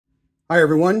Hi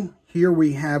everyone, here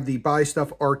we have the Buy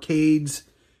Stuff Arcades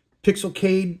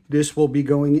Pixelcade. This will be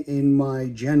going in my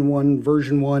Gen 1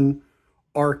 version 1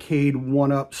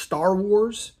 Arcade1Up Star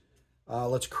Wars.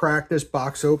 Let's crack this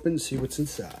box open, see what's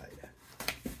inside.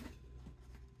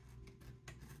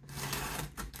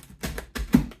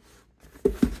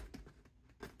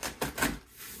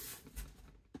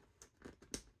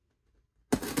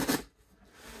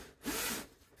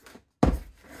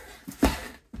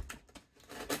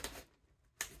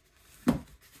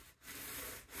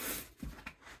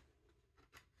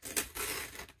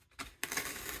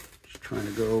 Trying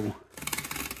to go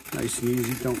nice and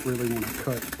easy. Don't really want to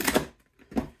cut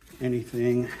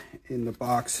anything in the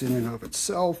box in and of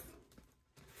itself.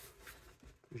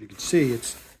 As you can see,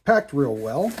 it's packed real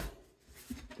well.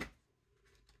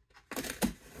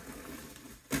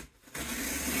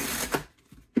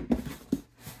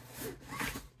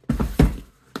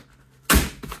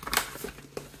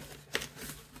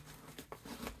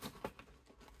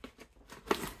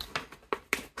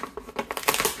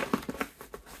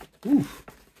 Oof.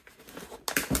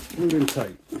 Glued in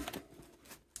tight.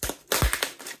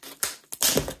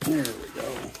 There we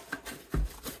go.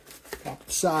 Pop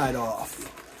the side off.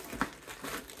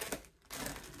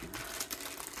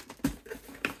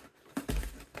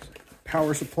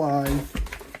 Power supply.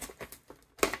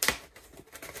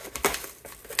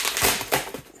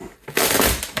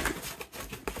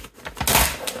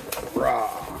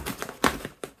 Rah.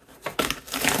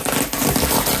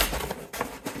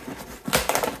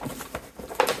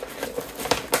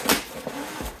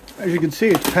 As you can see,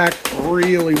 it's packed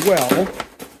really well.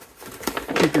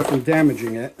 Keep you from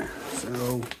damaging it.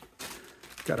 So,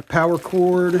 got a power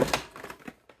cord,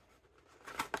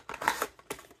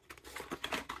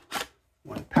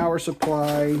 one power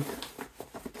supply,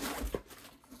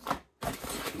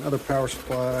 another power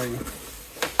supply,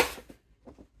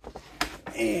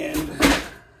 and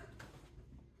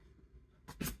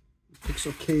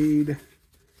Pixelcade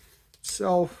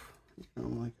itself.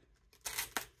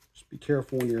 Just be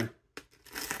careful when you're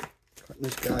cutting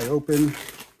this guy open.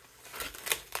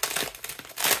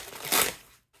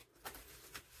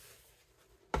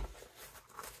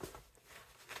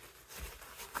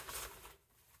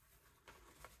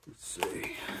 Let's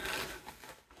see.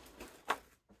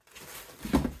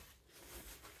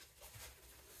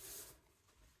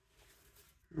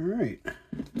 All right.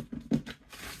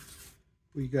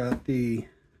 We got the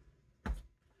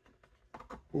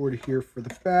board here for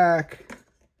the back,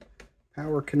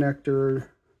 power connector,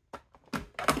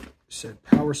 said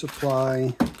power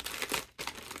supply,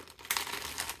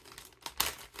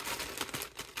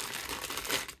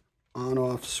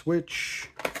 on-off switch,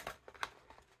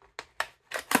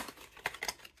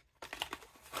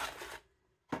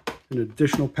 an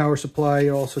additional power supply. It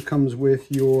also comes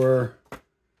with your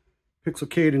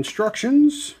Pixelcade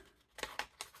instructions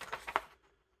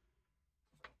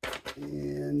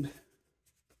and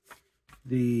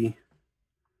the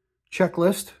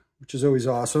checklist, which is always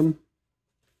awesome.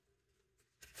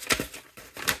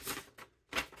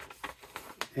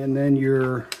 And then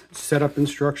your setup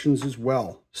instructions as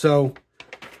well. So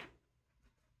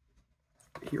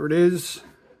here it is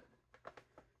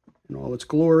in all its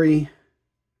glory.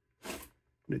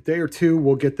 In a day or two,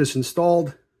 we'll get this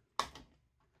installed.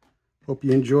 Hope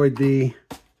you enjoyed the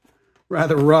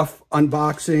rather rough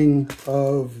unboxing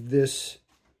of this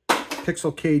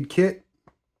Pixelcade kit.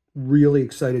 Really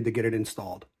excited to get it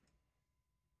installed.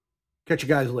 Catch you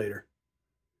guys later.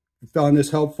 If you found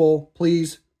this helpful,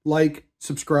 please like,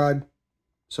 subscribe,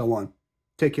 so on.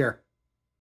 Take care.